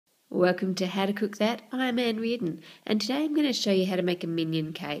Welcome to How to Cook That. I'm Reardon, and today I'm going to show you how to make a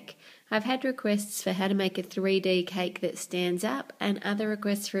minion cake. I've had requests for how to make a 3D cake that stands up and other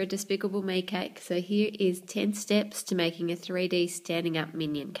requests for a Despicable Me cake, so here is 10 steps to making a 3D standing up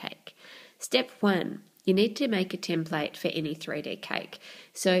minion cake. Step 1. You need to make a template for any 3D cake.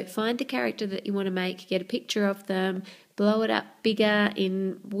 So find the character that you want to make, get a picture of them, blow it up bigger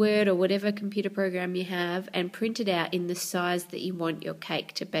in Word or whatever computer program you have, and print it out in the size that you want your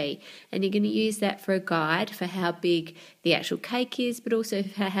cake to be. And you're going to use that for a guide for how big the actual cake is, but also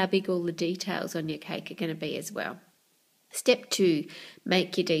for how big all the details on your cake are going to be as well. Step 2,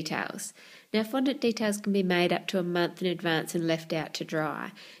 make your details. Now, fondant details can be made up to a month in advance and left out to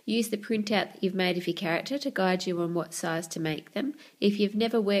dry. Use the printout that you've made of your character to guide you on what size to make them. If you've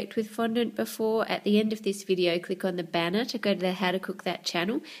never worked with fondant before, at the end of this video, click on the banner to go to the How to Cook That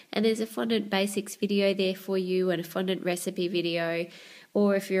channel, and there's a fondant basics video there for you and a fondant recipe video.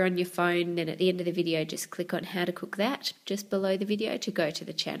 Or if you're on your phone, then at the end of the video, just click on How to Cook That just below the video to go to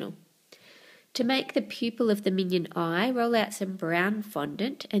the channel. To make the pupil of the minion eye, roll out some brown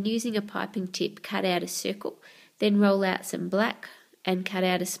fondant and using a piping tip cut out a circle, then roll out some black and cut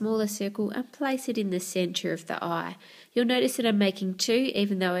out a smaller circle and place it in the centre of the eye. You'll notice that I'm making 2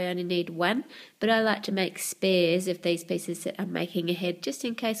 even though I only need 1, but I like to make spares of these pieces that I'm making ahead just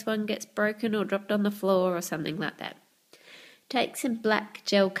in case one gets broken or dropped on the floor or something like that. Take some black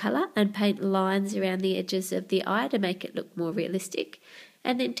gel colour and paint lines around the edges of the eye to make it look more realistic.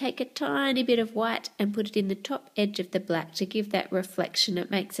 And then take a tiny bit of white and put it in the top edge of the black to give that reflection.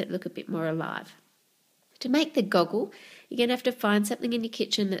 It makes it look a bit more alive. To make the goggle, you're going to have to find something in your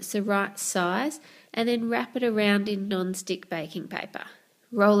kitchen that's the right size and then wrap it around in non-stick baking paper.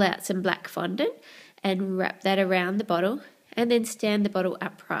 Roll out some black fondant and wrap that around the bottle and then stand the bottle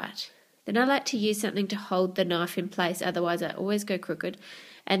upright. Then I like to use something to hold the knife in place, otherwise I always go crooked.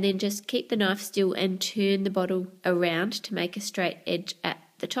 And then just keep the knife still and turn the bottle around to make a straight edge at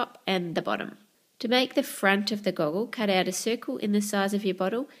the top and the bottom. To make the front of the goggle, cut out a circle in the size of your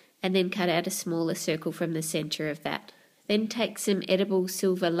bottle and then cut out a smaller circle from the centre of that. Then take some edible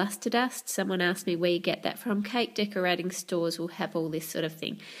silver luster dust. Someone asked me where you get that from. Cake decorating stores will have all this sort of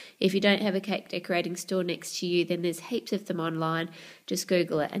thing. If you don't have a cake decorating store next to you, then there's heaps of them online. Just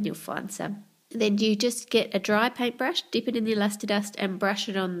Google it and you'll find some. Then you just get a dry paintbrush, dip it in the luster dust and brush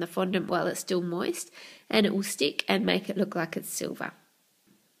it on the fondant while it's still moist, and it will stick and make it look like it's silver.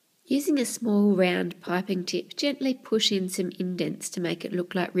 Using a small round piping tip, gently push in some indents to make it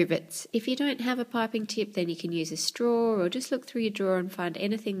look like rivets. If you don't have a piping tip, then you can use a straw or just look through your drawer and find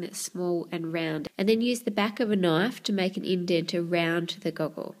anything that's small and round. And then use the back of a knife to make an indent around the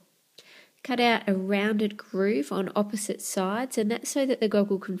goggle. Cut out a rounded groove on opposite sides, and that's so that the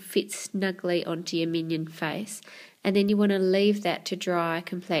goggle can fit snugly onto your minion face. And then you want to leave that to dry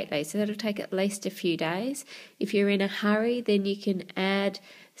completely, so that'll take at least a few days. If you're in a hurry, then you can add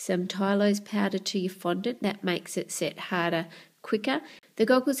some Tylose powder to your fondant. That makes it set harder quicker. The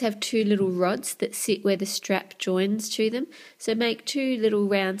goggles have 2 little rods that sit where the strap joins to them, so make 2 little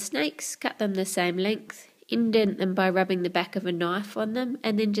round snakes, cut them the same length, indent them by rubbing the back of a knife on them,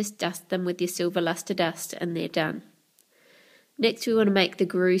 and then just dust them with your silver luster dust and they're done. Next we want to make the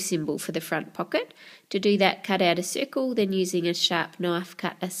GRU symbol for the front pocket. To do that, cut out a circle, then using a sharp knife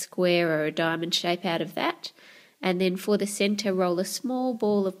cut a square or a diamond shape out of that. And then for the centre, roll a small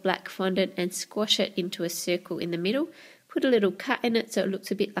ball of black fondant and squash it into a circle in the middle. Put a little cut in it so it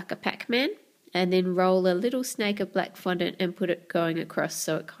looks a bit like a Pac-Man. And then roll a little snake of black fondant and put it going across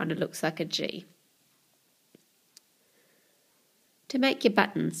so it kind of looks like a G. To make your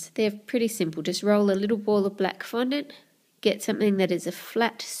buttons, they're pretty simple. Just roll a little ball of black fondant, get something that is a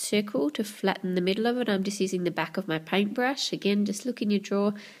flat circle to flatten the middle of it. I'm just using the back of my paintbrush. Again, just look in your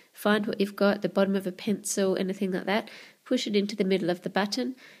drawer, find what you've got, the bottom of a pencil, anything like that. Push it into the middle of the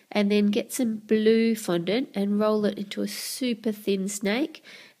button and then get some blue fondant and roll it into a super thin snake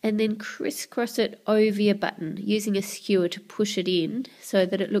and then crisscross it over your button using a skewer to push it in so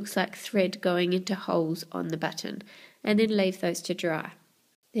that it looks like thread going into holes on the button, and then leave those to dry.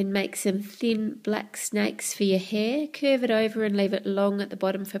 Then make some thin black snakes for your hair, curve it over and leave it long at the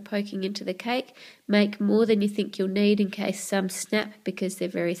bottom for poking into the cake. Make more than you think you'll need in case some snap because they're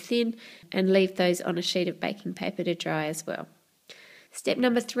very thin, and leave those on a sheet of baking paper to dry as well. Step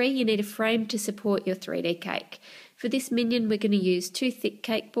number 3, you need a frame to support your 3D cake. For this minion, we're going to use 2 thick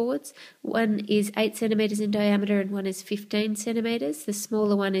cake boards. One is 8 centimetres in diameter and one is 15 centimetres. The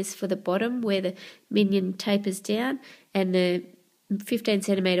smaller one is for the bottom where the minion tapers down, and the 15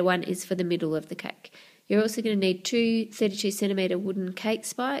 centimetre one is for the middle of the cake. You're also going to need 2 32 centimetre wooden cake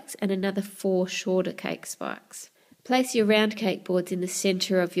spikes and another 4 shorter cake spikes. Place your round cake boards in the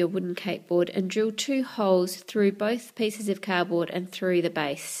centre of your wooden cake board and drill 2 holes through both pieces of cardboard and through the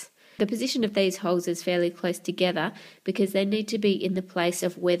base. The position of these holes is fairly close together because they need to be in the place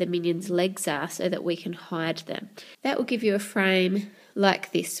of where the minion's legs are so that we can hide them. That will give you a frame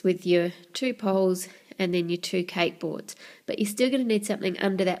like this with your 2 poles and then your 2 cake boards. But you're still going to need something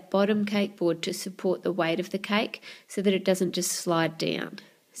under that bottom cake board to support the weight of the cake so that it doesn't just slide down.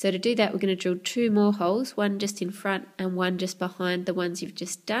 So to do that, we're going to drill 2 more holes, one just in front and one just behind the ones you've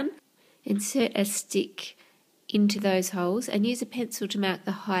just done. Insert a stick into those holes and use a pencil to mark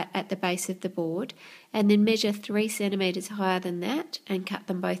the height at the base of the board, and then measure 3 centimetres higher than that and cut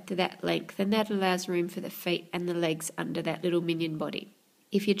them both to that length, and that allows room for the feet and the legs under that little minion body.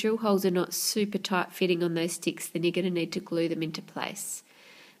 If your drill holes are not super tight fitting on those sticks, then you're going to need to glue them into place.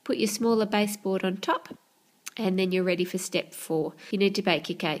 Put your smaller baseboard on top, and then you're ready for step 4. You need to bake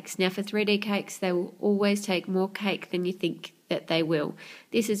your cakes. Now for 3D cakes, they will always take more cake than you think that they will.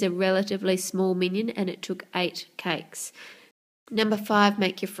 This is a relatively small minion and it took 8 cakes. Number 5,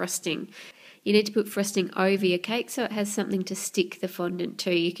 make your frosting. You need to put frosting over your cake so it has something to stick the fondant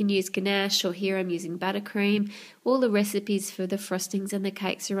to. You can use ganache, or here I'm using buttercream. All the recipes for the frostings and the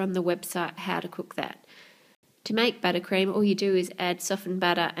cakes are on the website How to Cook That. To make buttercream, all you do is add softened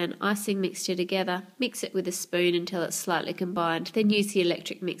butter and icing mixture together, mix it with a spoon until it's slightly combined, then use the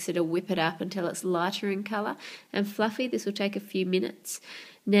electric mixer to whip it up until it's lighter in colour and fluffy. This will take a few minutes.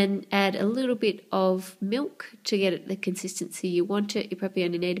 Then add a little bit of milk to get it the consistency you want it. You probably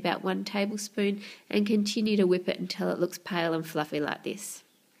only need about 1 tablespoon, and continue to whip it until it looks pale and fluffy like this.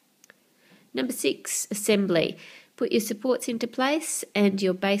 Number 6, assembly. Put your supports into place and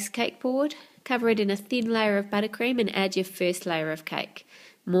your base cake board. Cover it in a thin layer of buttercream and add your first layer of cake.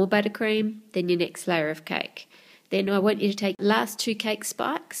 More buttercream, then your next layer of cake. Then I want you to take the last 2 cake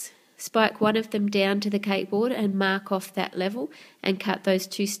spikes, spike one of them down to the cake board and mark off that level, and cut those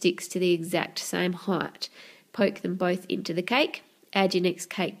 2 sticks to the exact same height. Poke them both into the cake, add your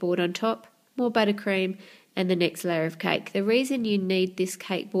next cake board on top, more buttercream, and the next layer of cake. The reason you need this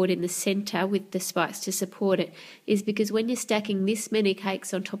cake board in the centre with the spikes to support it is because when you're stacking this many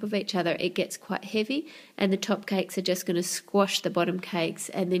cakes on top of each other, it gets quite heavy and the top cakes are just going to squash the bottom cakes,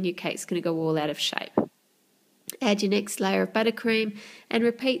 and then your cake's going to go all out of shape. Add your next layer of buttercream and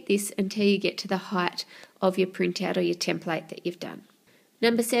repeat this until you get to the height of your printout or your template that you've done.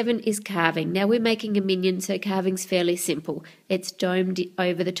 Number 7 is carving. Now we're making a minion, so carving's fairly simple. It's domed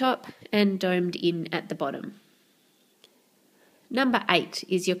over the top and domed in at the bottom. Number 8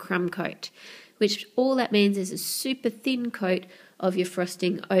 is your crumb coat, which all that means is a super thin coat of your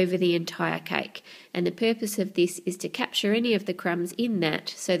frosting over the entire cake. And the purpose of this is to capture any of the crumbs in that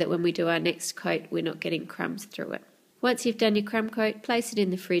so that when we do our next coat, we're not getting crumbs through it. Once you've done your crumb coat, place it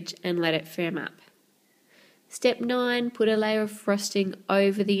in the fridge and let it firm up. Step 9, put a layer of frosting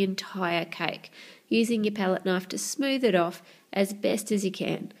over the entire cake, using your palette knife to smooth it off as best as you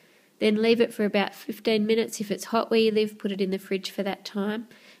can. Then leave it for about 15 minutes. If it's hot where you live, put it in the fridge for that time.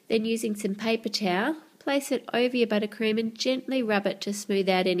 Then using some paper towel, place it over your buttercream and gently rub it to smooth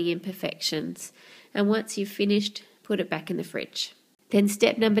out any imperfections. And once you've finished, put it back in the fridge. Then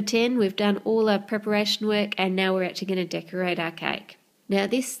step number 10, we've done all our preparation work and now we're actually going to decorate our cake. Now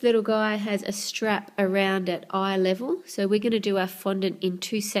this little guy has a strap around at eye level, so we're going to do our fondant in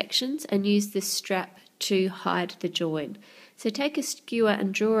 2 sections and use the strap to hide the join. So take a skewer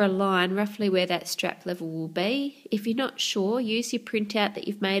and draw a line roughly where that strap level will be. If you're not sure, use your printout that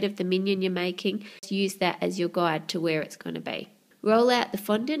you've made of the minion you're making. Use that as your guide to where it's going to be. Roll out the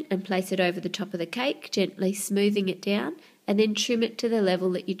fondant and place it over the top of the cake, gently smoothing it down, and then trim it to the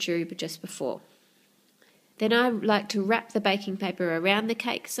level that you drew just before. Then I like to wrap the baking paper around the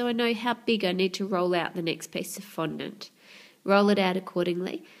cake so I know how big I need to roll out the next piece of fondant. Roll it out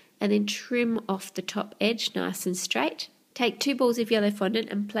accordingly and then trim off the top edge nice and straight. Take 2 balls of yellow fondant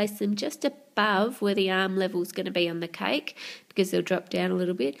and place them just above where the arm level is going to be on the cake because they'll drop down a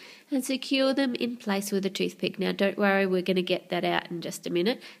little bit, and secure them in place with a toothpick. Now don't worry, we're going to get that out in just a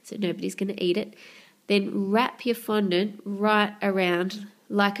minute so nobody's going to eat it. Then wrap your fondant right around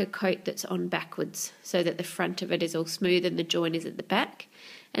like a coat that's on backwards so that the front of it is all smooth and the join is at the back,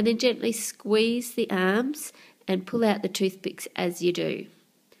 and then gently squeeze the arms and pull out the toothpicks as you do.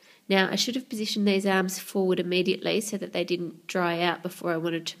 Now I should have positioned these arms forward immediately so that they didn't dry out before I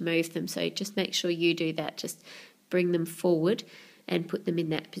wanted to move them, so just make sure you do that. Just bring them forward and put them in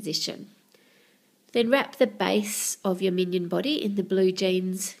that position. Then wrap the base of your minion body in the blue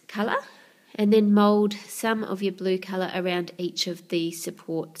jeans colour, and then mould some of your blue colour around each of the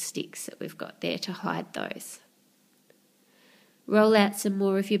support sticks that we've got there to hide those. Roll out some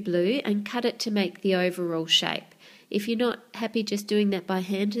more of your blue and cut it to make the overall shape. If you're not happy just doing that by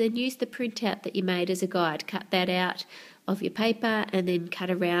hand, then use the printout that you made as a guide. Cut that out of your paper and then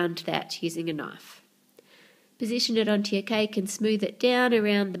cut around that using a knife. Position it onto your cake and smooth it down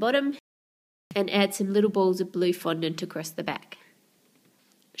around the bottom and add some little balls of blue fondant across the back.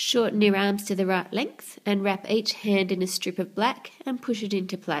 Shorten your arms to the right length and wrap each hand in a strip of black and push it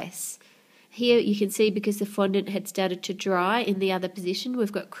into place. Here you can see, because the fondant had started to dry in the other position,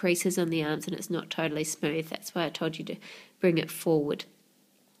 we've got creases on the arms and it's not totally smooth. That's why I told you to bring it forward.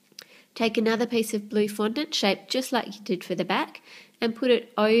 Take another piece of blue fondant shaped just like you did for the back and put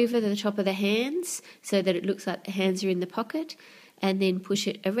it over the top of the hands so that it looks like the hands are in the pocket, and then push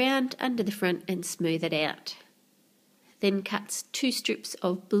it around under the front and smooth it out. Then cut 2 strips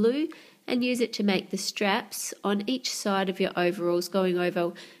of blue and use it to make the straps on each side of your overalls, going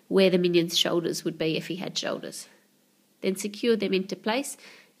over where the Minion's shoulders would be if he had shoulders. Then secure them into place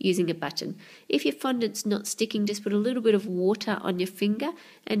using a button. If your fondant's not sticking, just put a little bit of water on your finger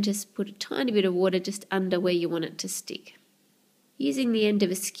and just put a tiny bit of water just under where you want it to stick. Using the end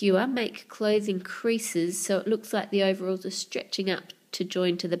of a skewer, make clothing creases so it looks like the overalls are stretching up to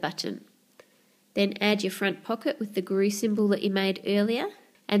join to the button. Then add your front pocket with the GRU symbol that you made earlier,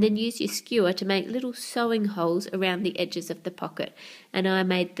 and then use your skewer to make little sewing holes around the edges of the pocket. And I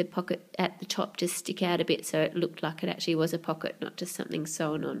made the pocket at the top just stick out a bit so it looked like it actually was a pocket, not just something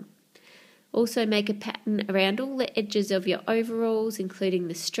sewn on. Also make a pattern around all the edges of your overalls, including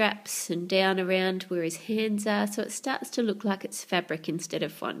the straps, and down around where his hands are, so it starts to look like it's fabric instead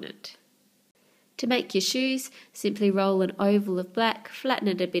of fondant. To make your shoes, simply roll an oval of black, flatten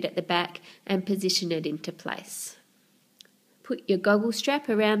it a bit at the back and position it into place. Put your goggle strap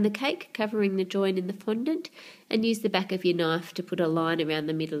around the cake, covering the join in the fondant, and use the back of your knife to put a line around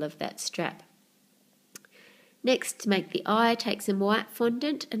the middle of that strap. Next, to make the eye, take some white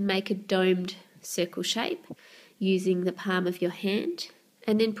fondant and make a domed circle shape using the palm of your hand,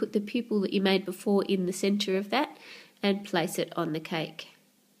 and then put the pupil that you made before in the centre of that and place it on the cake.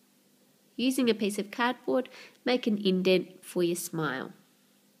 Using a piece of cardboard, make an indent for your smile.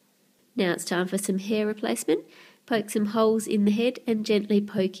 Now it's time for some hair replacement. Poke some holes in the head and gently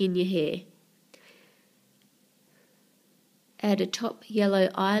poke in your hair. Add a top yellow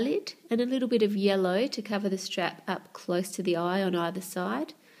eyelid and a little bit of yellow to cover the strap up close to the eye on either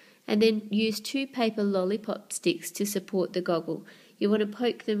side, and then use 2 paper lollipop sticks to support the goggle. You want to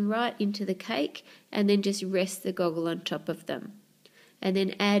poke them right into the cake and then just rest the goggle on top of them. And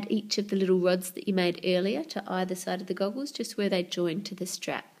then add each of the little rods that you made earlier to either side of the goggles, just where they join to the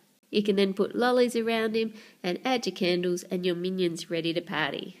strap. You can then put lollies around him and add your candles, and your Minion's ready to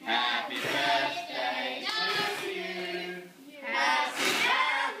party. Happy birthday to you. Happy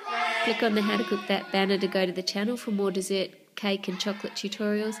birthday. Click on the How to Cook That banner to go to the channel for more dessert, cake and chocolate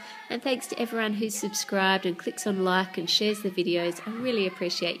tutorials. And thanks to everyone who's subscribed and clicks on like and shares the videos. I really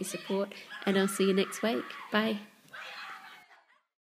appreciate your support, and I'll see you next week. Bye.